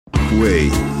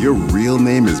Wait, your real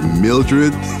name is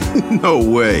Mildred? No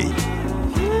way.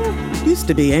 Used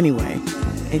to be anyway.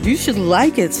 And you should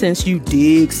like it since you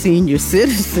dig senior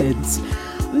citizens.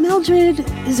 Mildred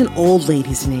is an old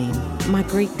lady's name. My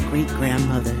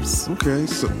great-great-grandmother's. Okay,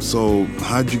 so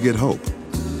how'd you get Hope?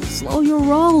 Slow your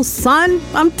roll, son.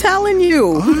 I'm telling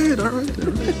you. All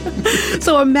right.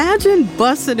 So imagine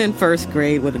busting in first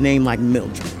grade with a name like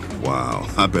Mildred. Wow,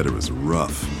 I bet it was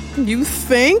rough. You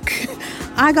think?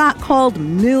 I got called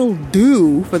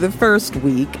Mildew for the first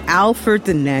week, Alfred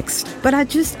the next, but I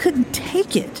just couldn't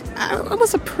take it. I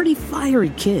was a pretty fiery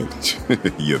kid.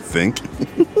 You think?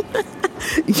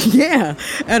 Yeah,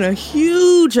 and a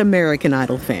huge American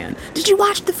Idol fan. Did you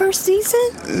watch the first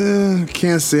season?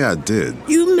 Can't say I did.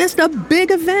 You missed a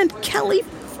big event. Kelly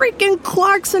freaking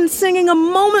Clarkson singing a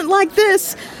moment like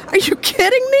this. Are you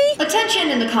kidding me? Attention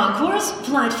in the concourse.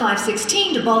 Flight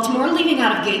 516 to Baltimore leaving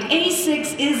out of gate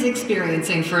A6 is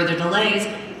experiencing further delays.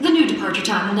 The new departure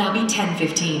time will now be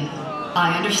 10:15.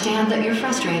 I understand that you're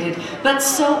frustrated, but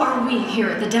so are we here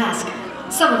at the desk.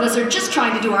 Some of us are just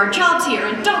trying to do our jobs here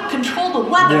and don't control the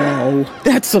weather. Whoa,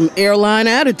 that's some airline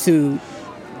attitude.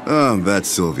 That's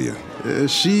Sylvia.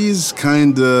 She's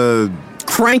kinda...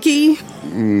 Cranky?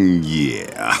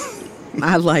 Yeah.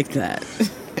 I like that.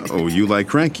 Oh, you like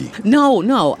cranky?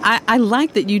 No. I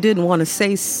like that you didn't want to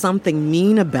say something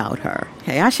mean about her.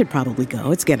 Hey, I should probably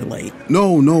go. It's getting late.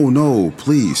 No.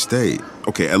 Please, stay.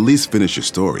 Okay, at least finish your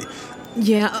story.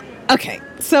 Yeah, okay.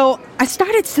 So I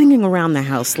started singing around the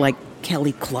house like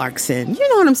Kelly Clarkson. You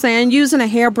know what I'm saying? Using a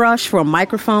hairbrush for a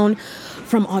microphone.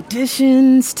 From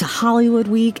auditions to Hollywood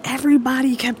Week,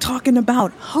 everybody kept talking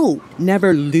about hope.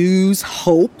 Never lose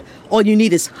hope. All you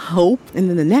need is hope. And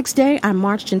then the next day, I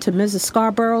marched into Mrs.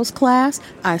 Scarborough's class.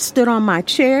 I stood on my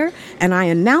chair, and I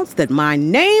announced that my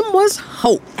name was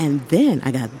Hope. And then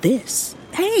I got this.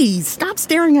 Hey, stop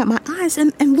staring at my eyes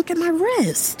and look at my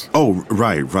wrist. Oh,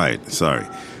 right. Sorry.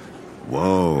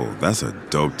 Whoa, that's a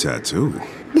dope tattoo.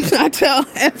 I tell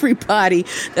everybody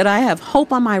that I have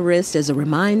hope on my wrist as a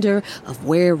reminder of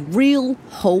where real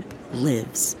hope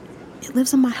lives. It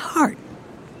lives in my heart.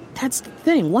 That's the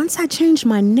thing. Once I changed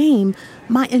my name,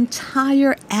 my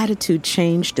entire attitude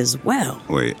changed as well.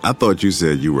 Wait, I thought you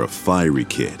said you were a fiery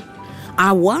kid.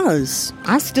 I was.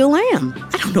 I still am.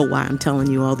 I don't know why I'm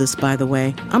telling you all this, by the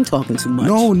way. I'm talking too much.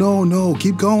 No.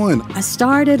 Keep going. I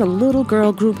started a little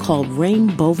girl group called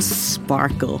Rainbow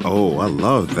Sparkle. Oh, I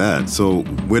love that. So,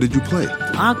 where did you play?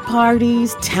 Block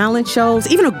parties, talent shows,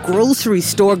 even a grocery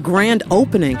store grand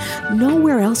opening. Know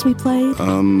where else we played?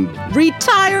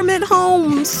 Retirement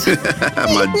homes.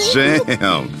 My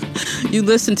jam. You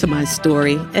listened to my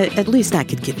story. At least I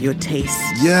could give you a taste.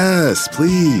 Yes,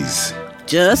 please.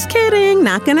 Just kidding.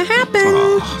 Not gonna happen.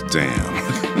 Oh, damn.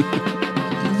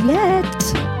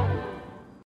 Yet.